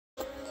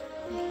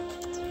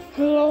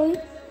Hello,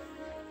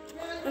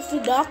 that's the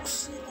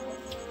ducks.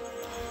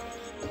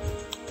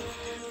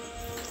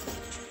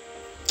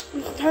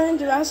 I'm turning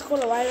Jurassic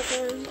World right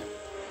again.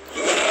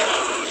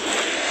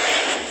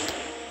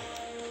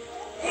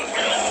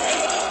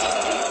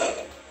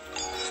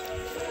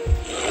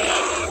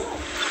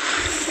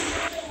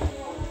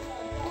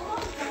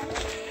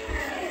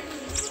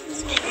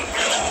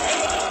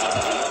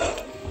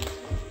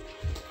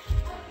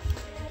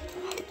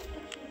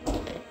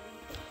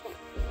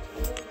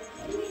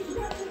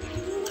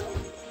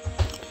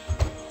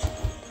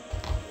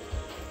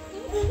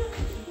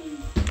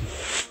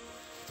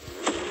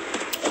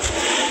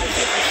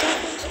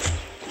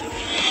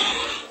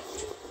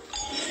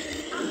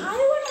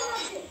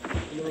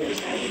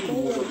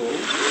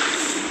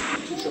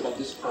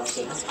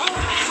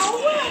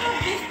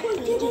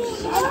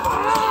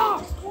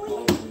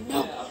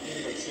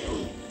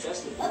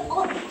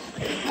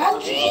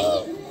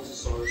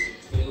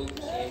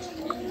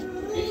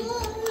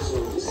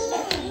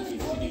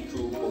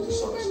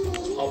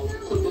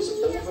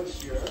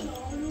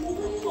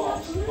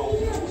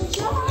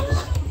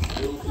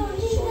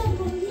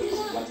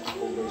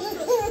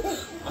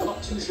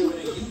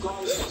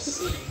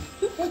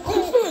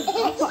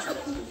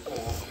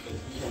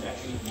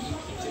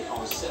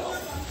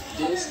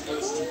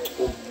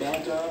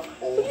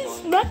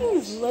 Smacking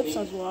his lips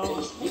as well.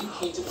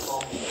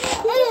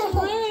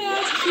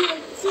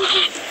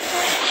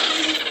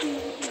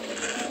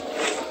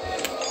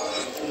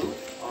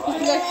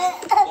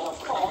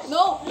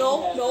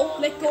 No,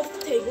 let go of the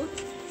table.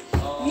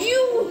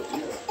 You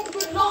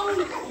belong.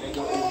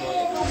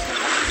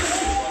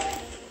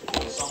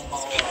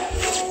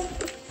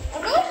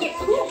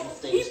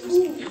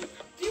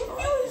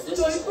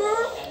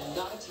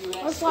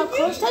 That's why I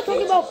start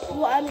talking about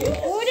pool. I'm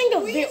recording a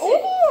video. Oh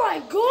my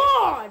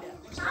god!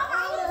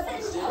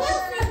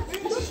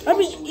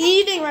 I'm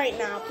eating right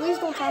now. Please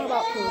don't talk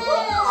about pool.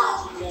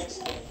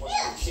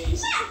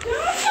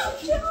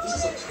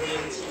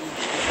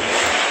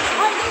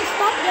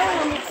 Stop there.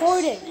 I'm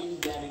recording.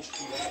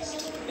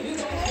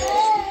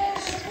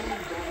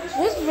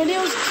 This video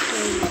is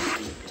crazy.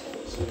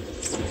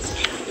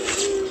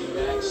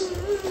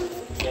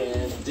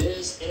 And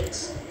this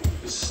is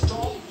the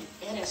story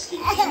and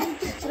escape.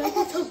 Should I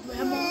go tell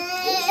Grandma?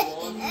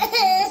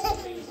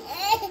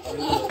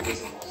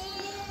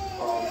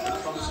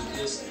 It comes with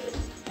this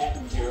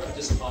button here,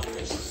 this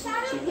harness.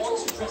 So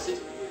once you press it,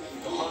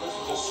 the harness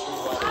will just screw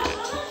right in.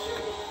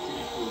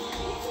 Pretty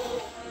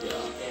cool.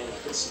 Yeah, and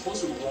it's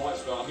supposed to roar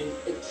as well. I mean,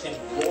 it can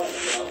roar as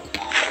well.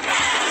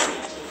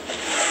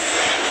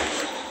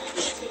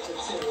 Just take a tip,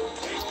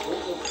 roll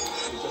over,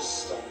 you just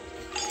stop.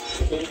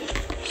 Okay?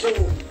 So,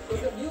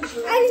 with the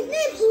music,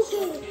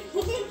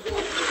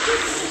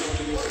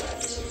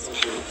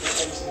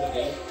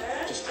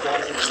 just try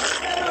to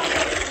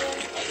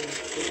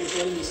it's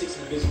only me 6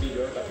 in this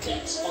video, but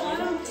it's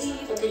fine.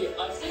 Okay,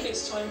 I think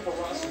it's time for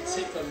us to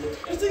take a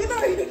look at I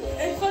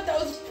thought that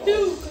was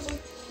two.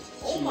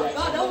 Oh my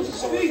god, that was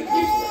big.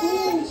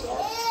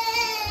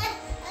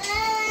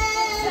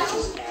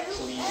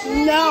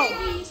 No.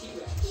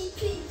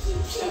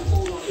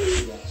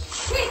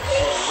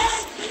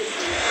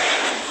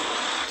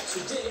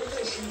 Today, I'm going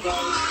to show you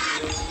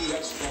guys the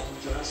T-Rex from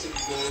Jurassic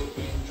World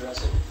in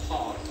Jurassic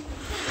Park.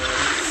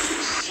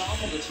 Some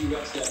of the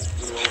T-Rex that,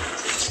 it's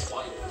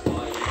inspired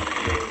by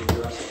the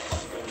Jurassic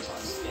Park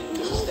franchise, and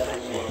this is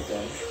definitely one of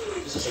them.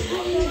 This is a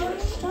young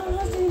T-Rex from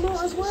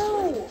as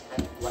well.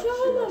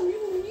 Show them, you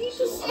need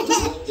to see.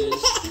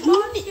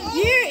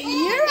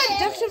 Your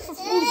addiction for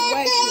food is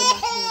way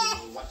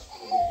too much.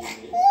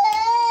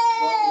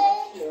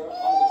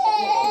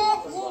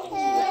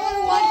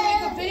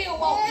 Make a video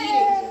while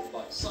eating.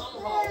 But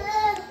somehow,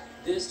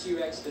 this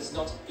T-Rex is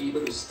not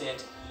able to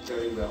stand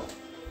very well.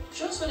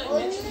 Just when I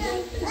mentioned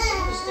it, it's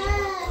able to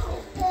stand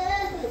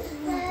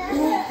well.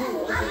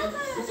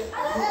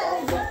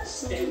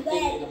 Standing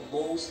in the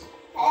most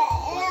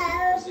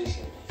upright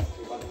position.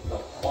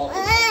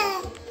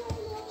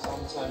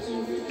 Sometimes you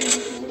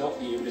will not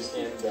be able to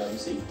stand well. You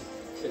see,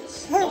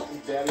 it's not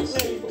very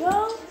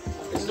stable.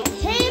 It's not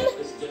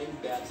it's getting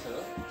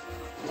better.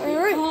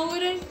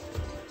 Alright.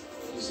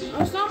 You see,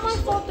 it's not my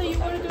fault that you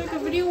want to make a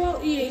video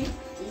while eating.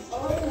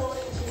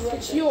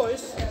 It's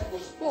yours.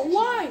 But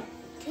why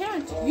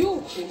can't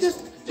you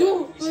just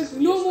do like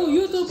normal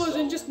YouTubers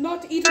and just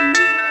not eating meat?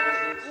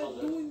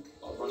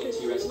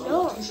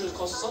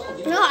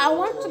 No, I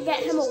want to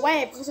get him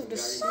away because of the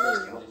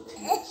smell.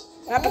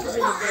 Not because of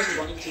the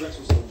running T-Rex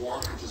was the one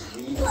which is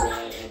really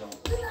rare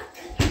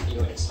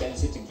and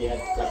expensive to get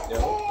right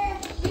now.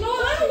 You know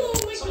what? I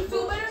don't make me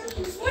feel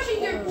better. Squishing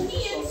their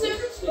pee in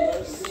separate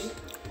spoons.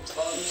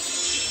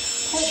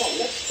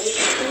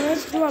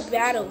 Let's do a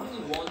battle. We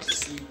want to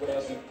see what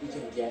else we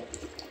can get.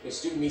 We're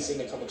still missing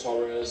the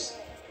Commodores,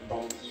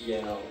 Bumpy,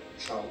 and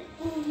Charlie.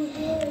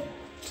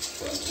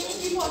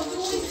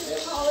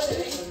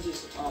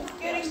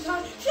 Getting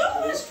touched. Show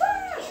us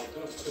first. I'm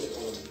going to put it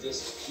on this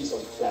piece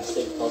of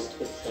plastic because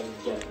it can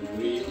get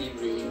really,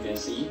 really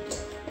messy.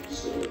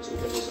 So to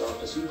open this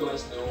up, as you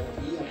guys know,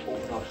 we have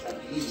opened up at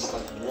least release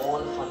like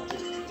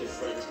 100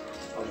 different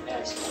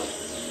eggs.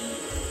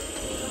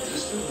 You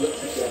still look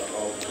to get the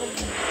one that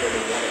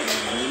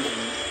you need to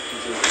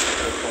just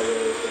follow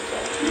the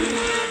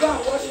doctor. Wow,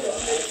 what's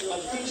this? I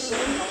think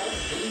somehow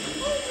maybe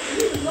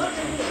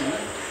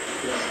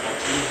there's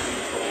actually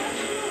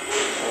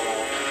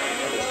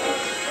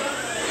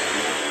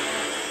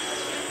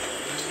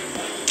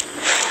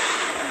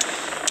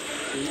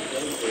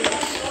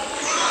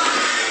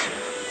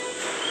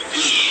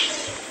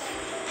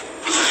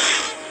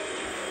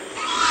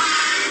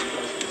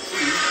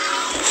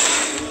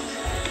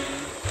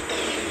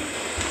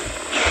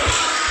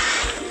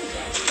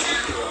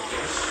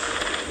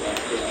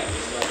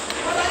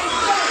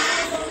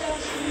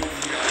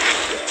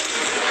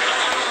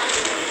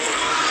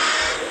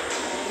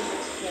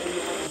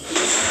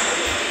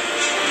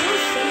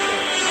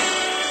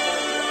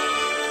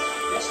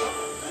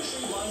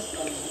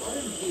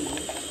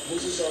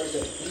dinosaurs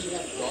that we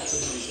have gotten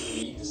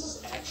recently. This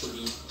is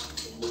actually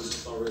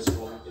Mosasaurus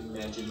from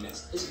Imagine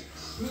Next. It's a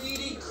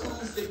pretty cool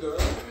figure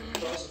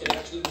because it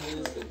actually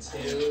moves the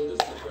tail,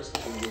 the flippers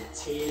can be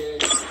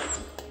rotated.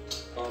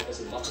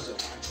 There's a lot of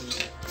actually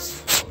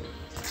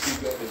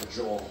bigger than the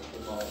jaw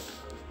involved.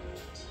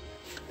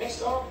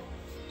 Next up,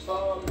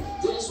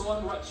 this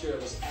one right here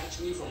was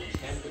actually from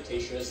Camp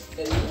Cretaceous.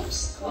 It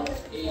looks like a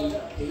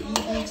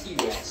baby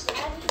T-Rex.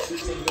 Two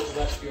fingers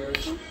left here.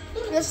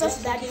 This is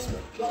daddy's.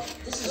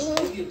 This is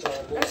really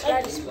adorable. I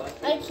really like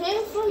it. I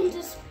came from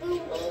this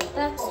spoon.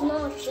 That's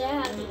not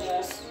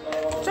daddy's.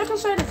 Check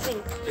inside the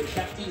thing. The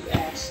captive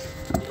X,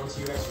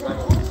 T-Rex right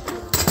over here.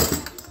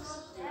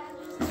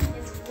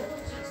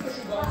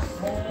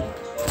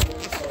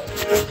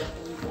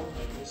 Definitely one of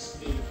my most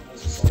favorite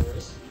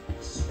Mosasaurus.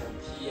 This is from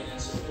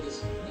PNS. It is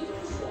made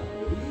from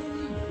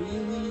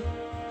really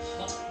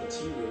hot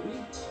material,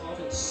 really tough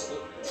and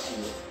solid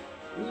material.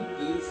 Really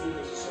beautiful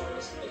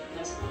Mosasaurus. It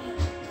has a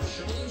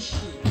shiny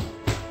sheep.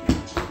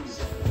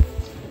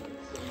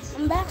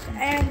 I'm back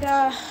and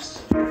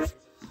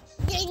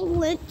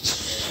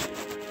English.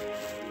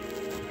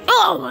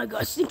 Oh my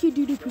god, stinky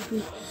doo-doo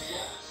poo-poo.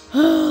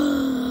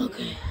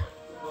 Okay.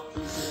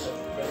 This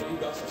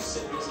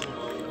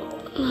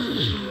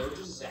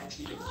is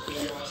actually the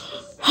chaos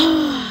effect,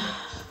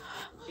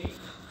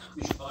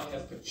 which I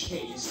have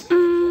purchased.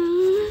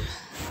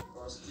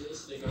 Because this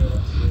figure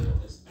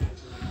is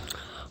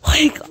actually Oh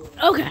my god.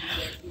 Okay.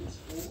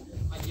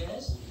 I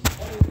guess.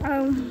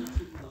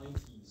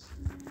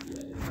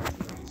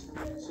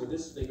 So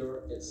this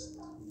figure is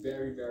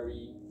very,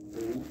 very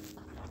old.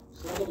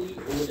 Probably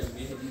older than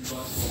many of you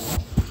guys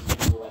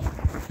will watch.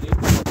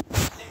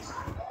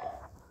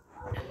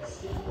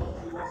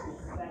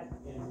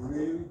 And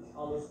really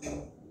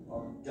colorful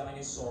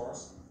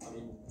dinosaurs. I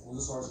mean,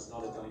 Mosasaurus is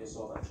not a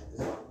dinosaur, but check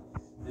this out.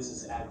 This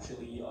is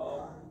actually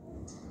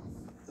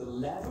the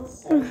level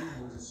 40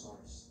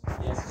 Mosasaurus.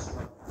 Yes, that's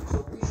right. So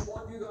which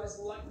one do you guys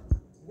like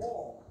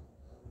more?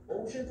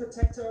 Ocean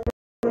Protector?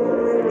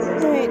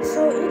 Wait,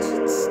 so it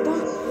should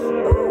stop.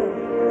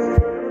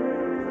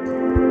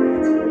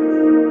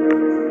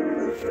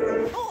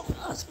 Oh,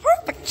 that's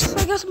perfect. So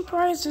I got some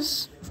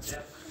prizes.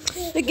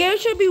 The game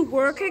should be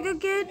working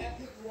again.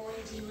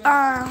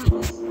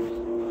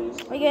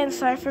 Again,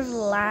 sorry for the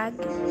lag.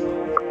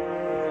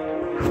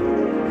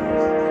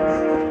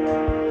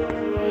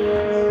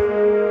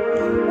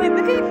 Wait,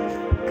 we can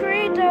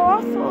create the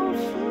waffles.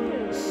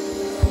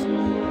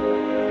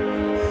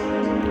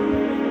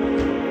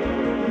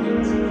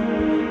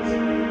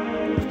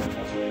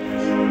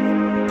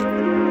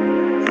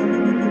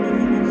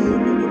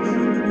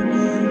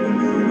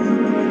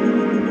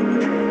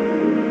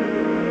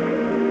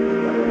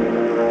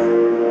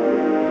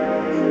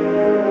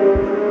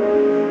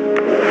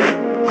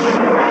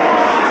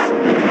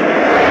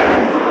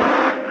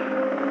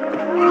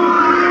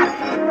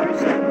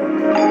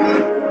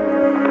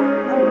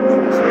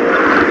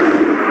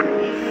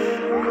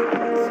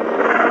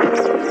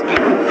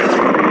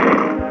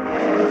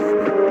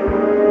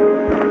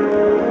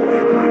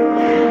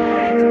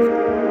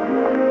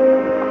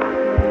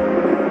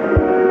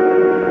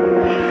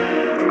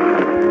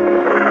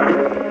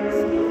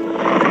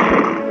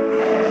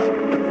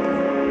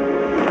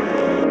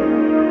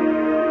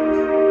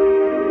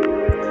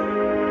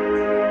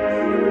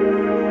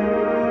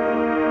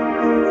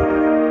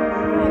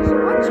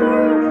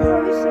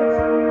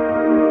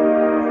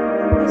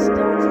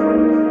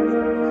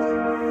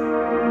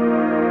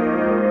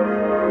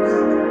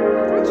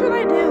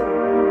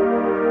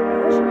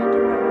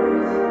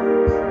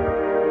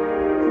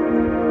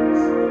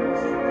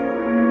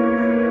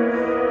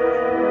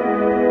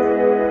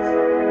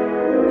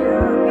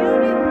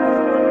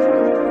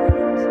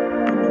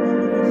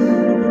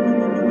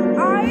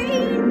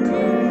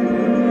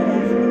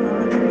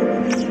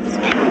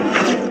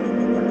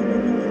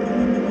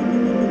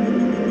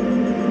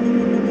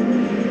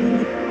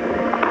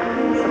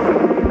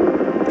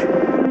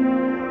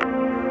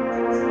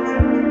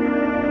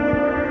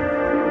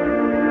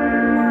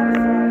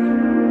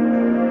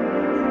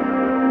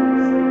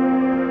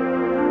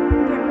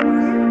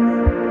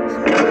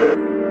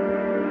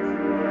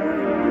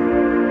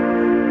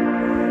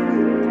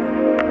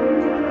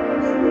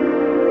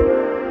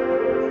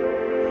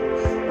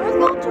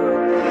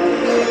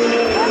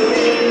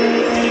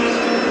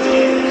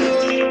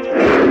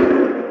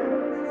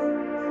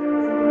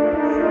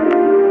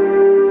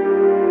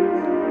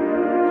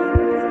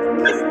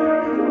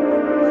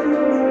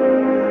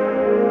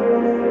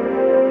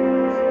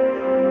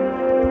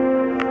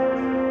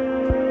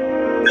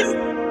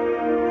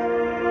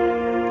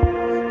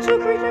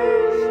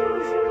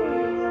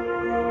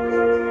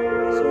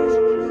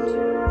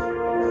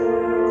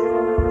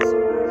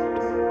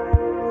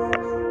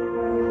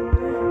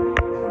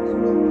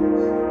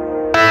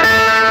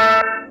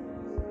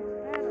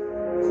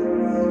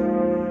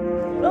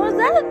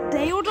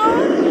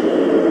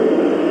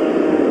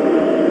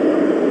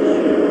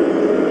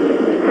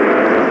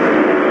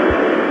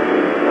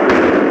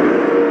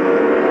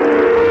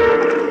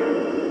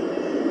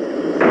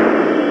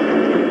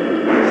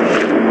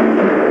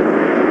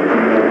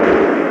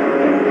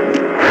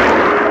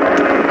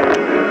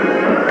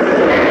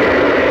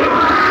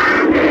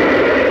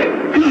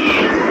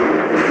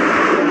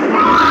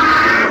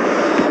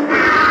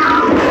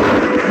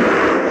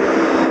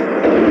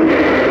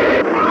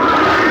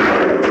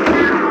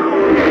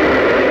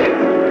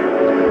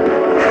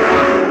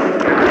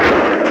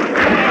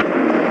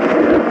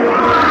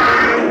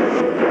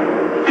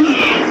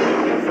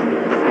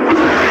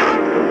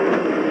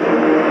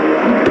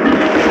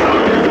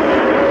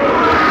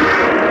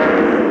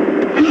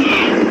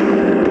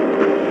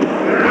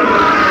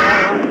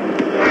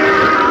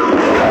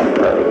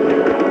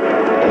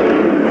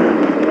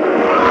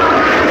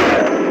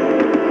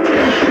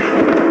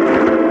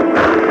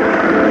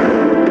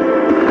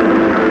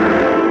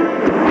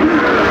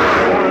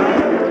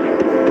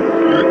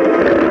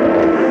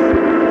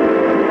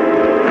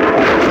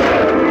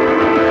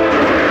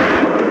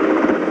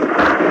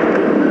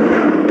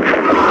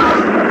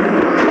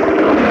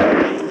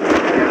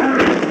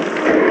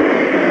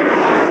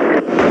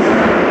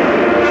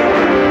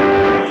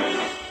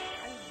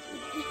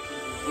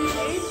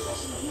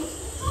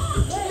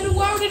 And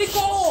where did it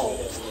go?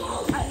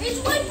 It's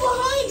right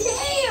behind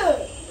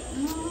here.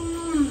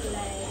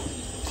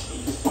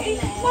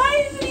 Why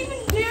is it even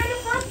there in the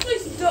first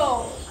place,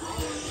 though?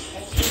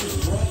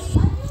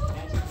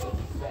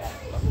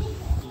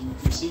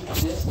 You see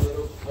this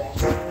little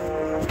box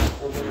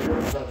over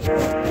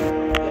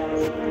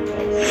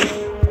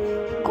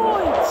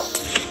Coins.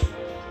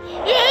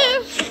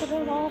 Yes. I could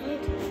evolve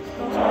it.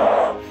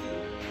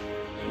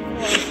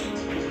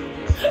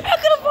 I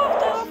could evolve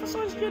the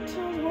Alphasaurus good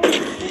too.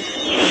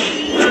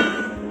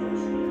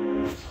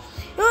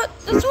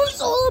 This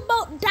one's all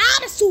about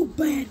dinosaur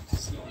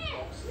beds.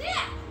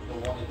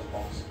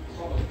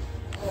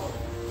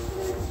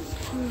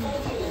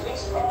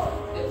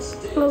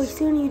 Well, we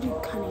still need to do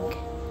cunning.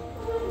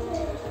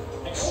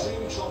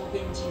 extreme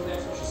chomping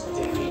T-Rex, which is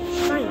damage.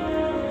 Fine.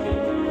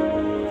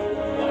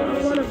 I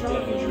want to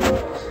evolve them.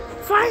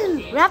 Fine,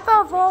 we have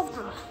to evolve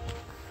them.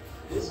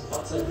 This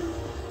button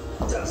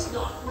does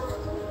not work.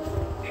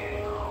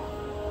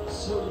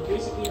 So you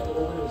basically have to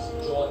open his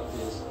jaw like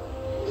this.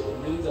 It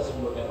really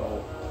doesn't work at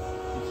all.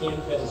 You can't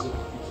press this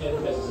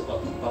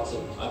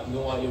button. I have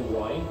no idea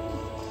why.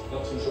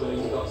 Not too sure whether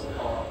you guys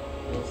are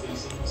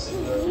facing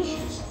similar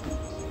issues.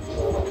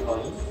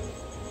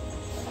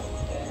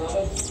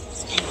 Another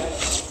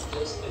T-Rex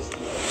just is the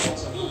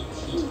atomic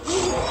heat.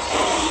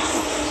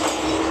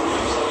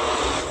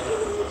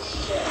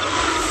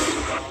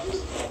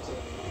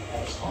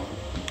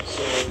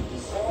 So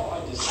before I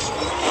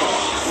decide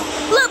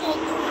Level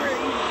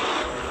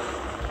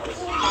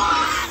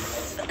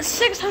 3.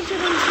 602,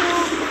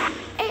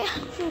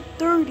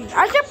 830.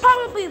 I should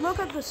probably look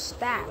at the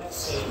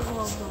stats.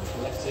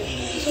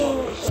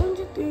 So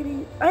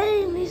 130.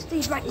 I need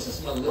these like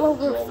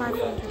over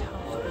 500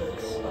 health.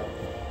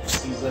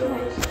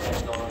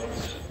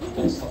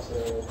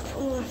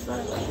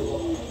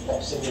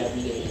 boxing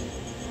every day.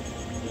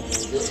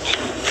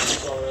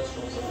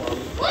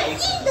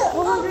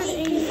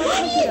 480,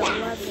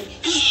 511.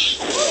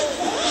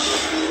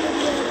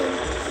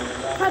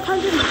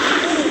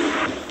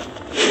 500.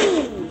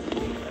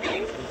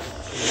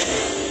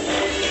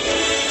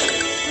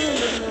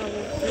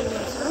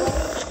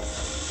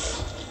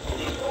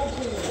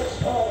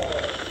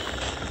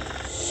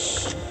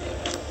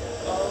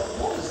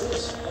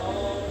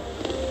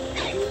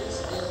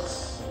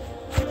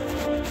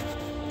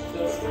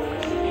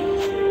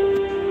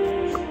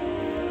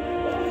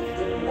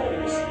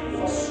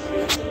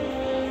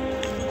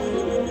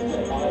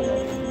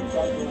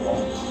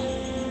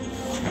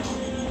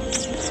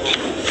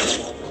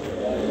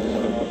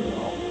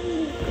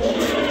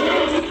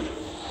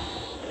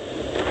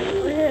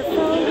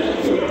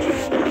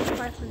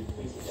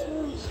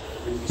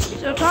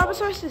 So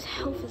Tarbosaurus'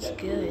 health is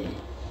good.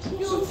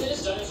 So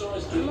this dinosaur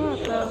is I'm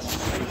not best.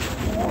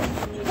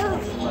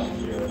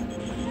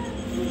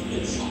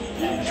 it's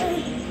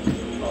actually,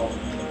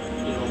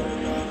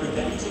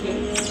 preventing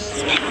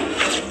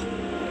it.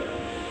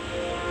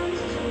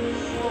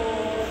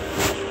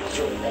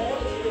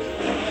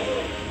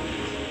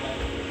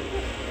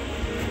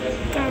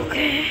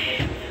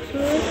 Okay.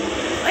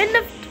 And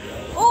the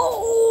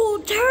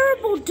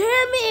terrible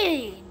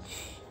damage.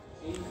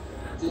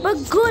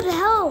 But good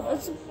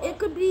health. It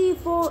could be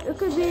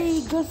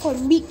good for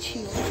meat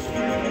shield.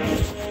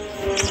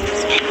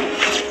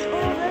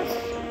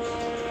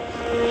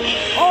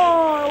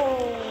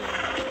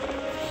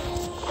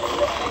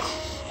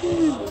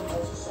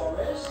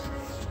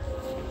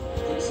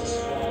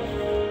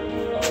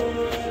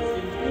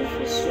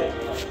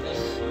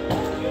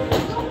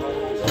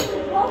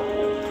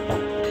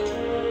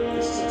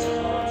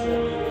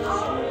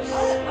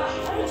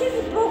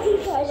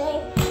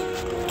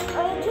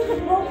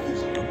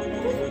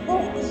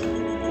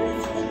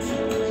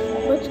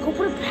 Let's go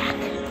put it back.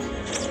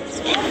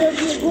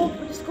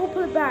 Let's go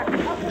put it back.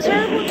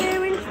 Terrible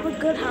damage but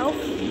good health.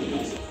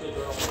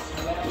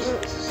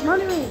 Not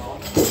even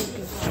good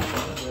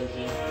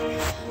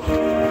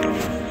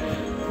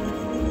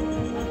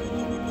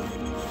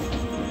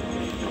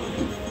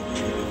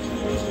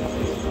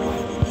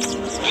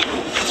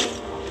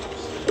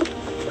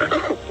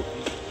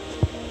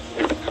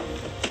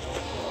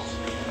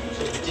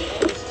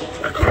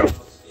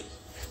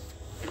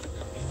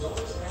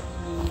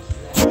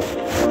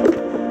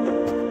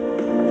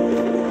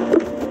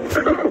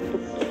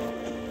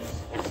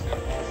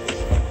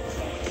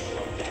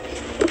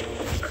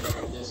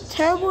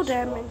terrible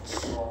damage,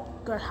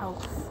 good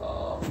health.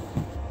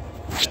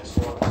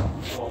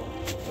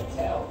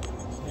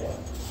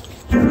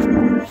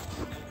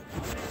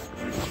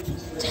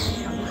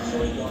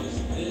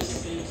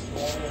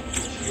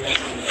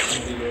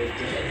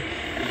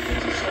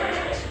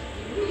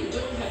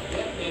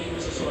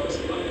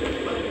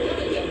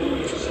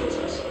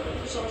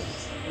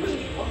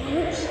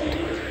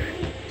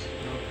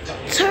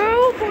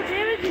 Terrible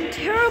damage and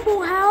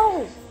terrible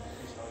health.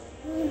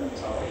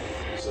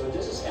 So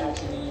this is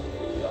actually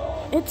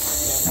It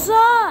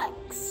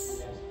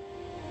sucks.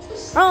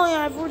 Oh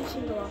yeah, I've already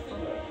seen the last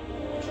one.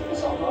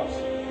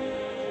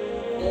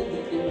 and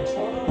the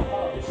internal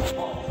part of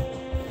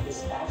the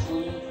is actually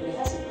actually, it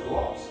has a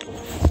gloss. So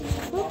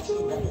it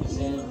actually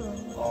represents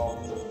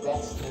the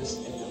vastness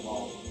in the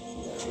mouth.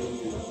 Yeah, really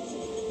beautiful.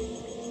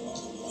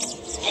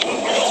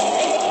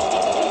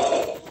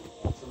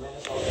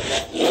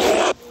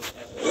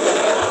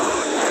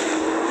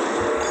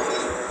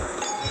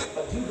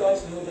 But do you guys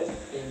know that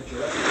in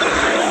Jurassic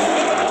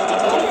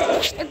Park,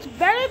 It's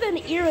better than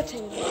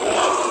irritating.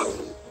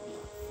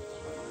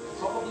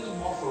 probably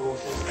more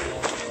ferocious than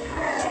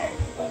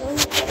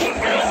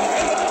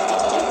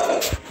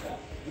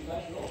you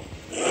guys know?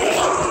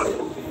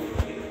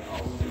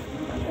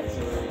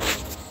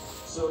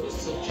 So this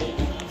is a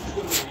genuine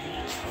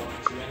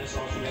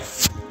Tyrannosaurus Rex.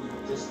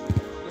 This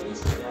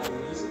place that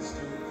releases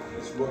to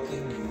is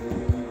working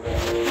really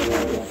well.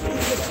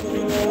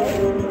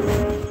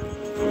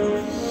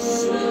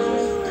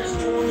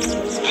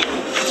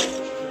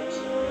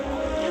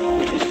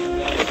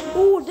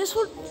 Oh, this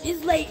one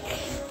is like.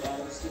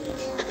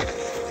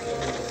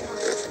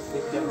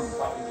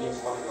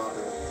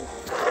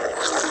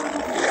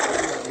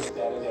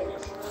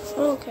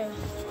 Okay.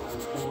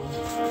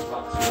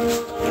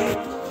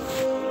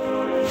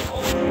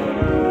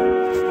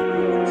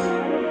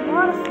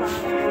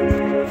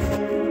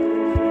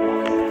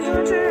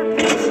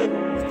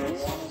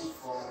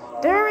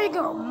 There we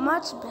go,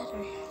 much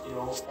better. You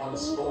know, on the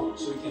spot,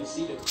 so you can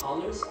see the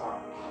colors are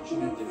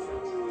actually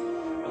different,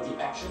 but the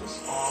actions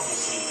are the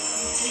same.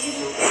 So it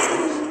looks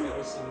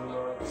very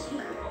similar to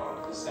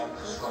the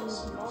sample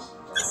stripes.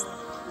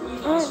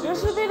 Alright,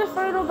 this will be the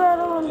final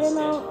battle and then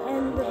I'll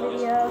end the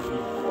video.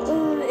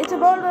 It's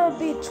about to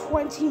be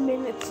 20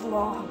 minutes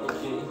long.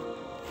 Okay.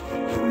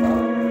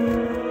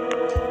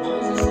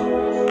 This is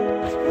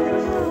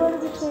about to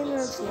be 20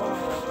 minutes long.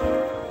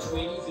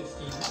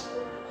 2015.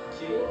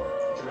 Okay.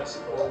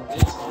 Jurassic World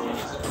this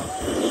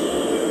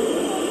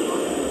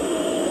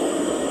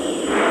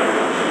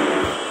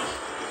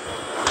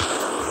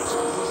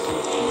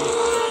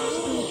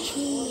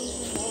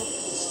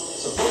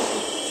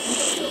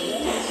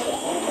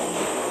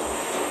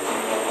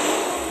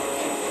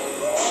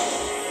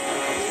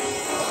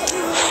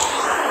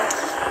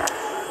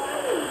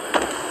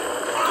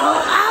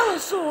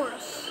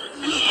Allosaurus.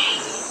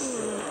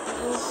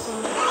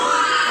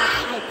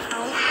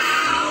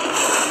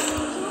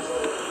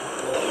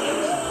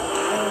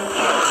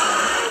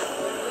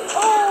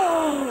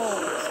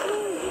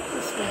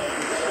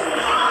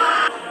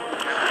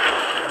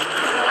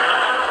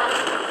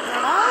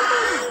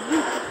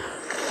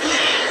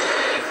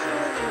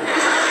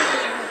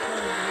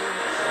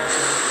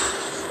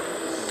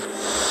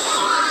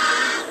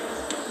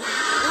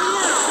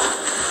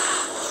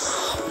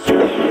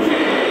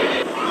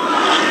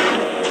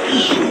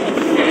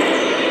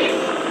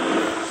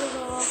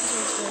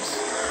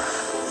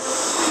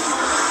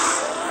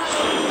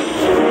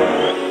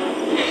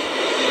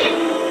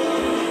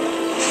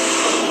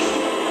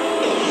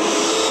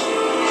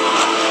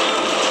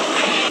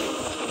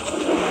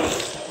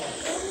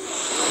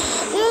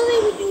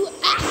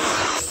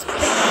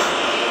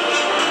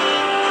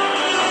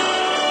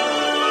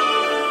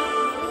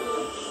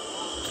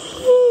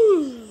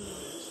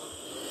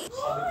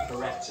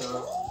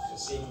 The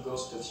same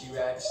goes to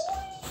T-Rex.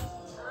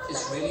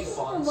 It's really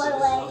fun. So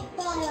there's one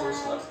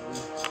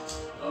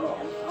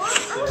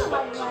musicals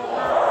like they're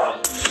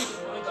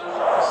like it's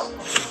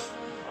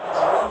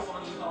really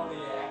funny how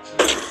they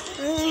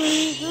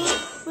actually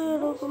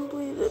Little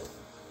completed.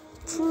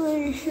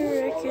 Pretty sure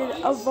I can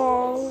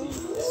evolve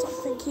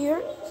something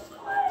here.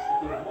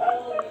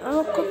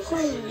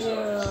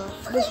 Yeah.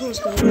 This one's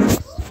good.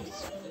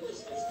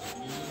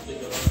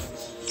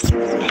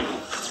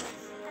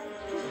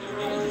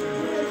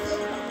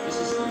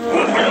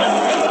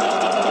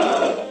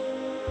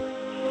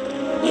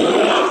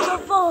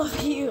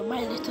 You,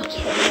 my little child.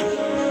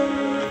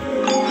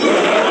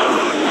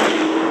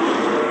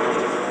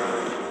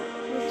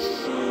 Let's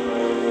see.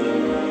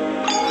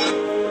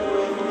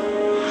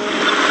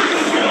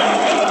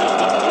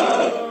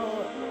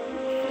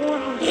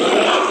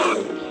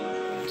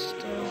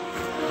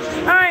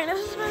 Alright, this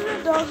has been the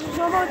dogs. There's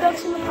no more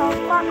ducks in the house.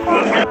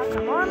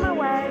 I'm on my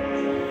way.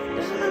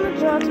 This has been the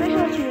dogs. Make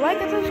sure to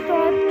like and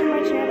subscribe to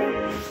my channel.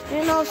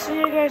 And I'll see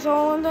you guys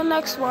all in the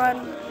next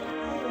one.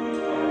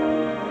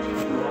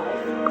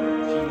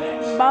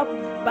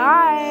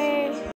 Bye-bye.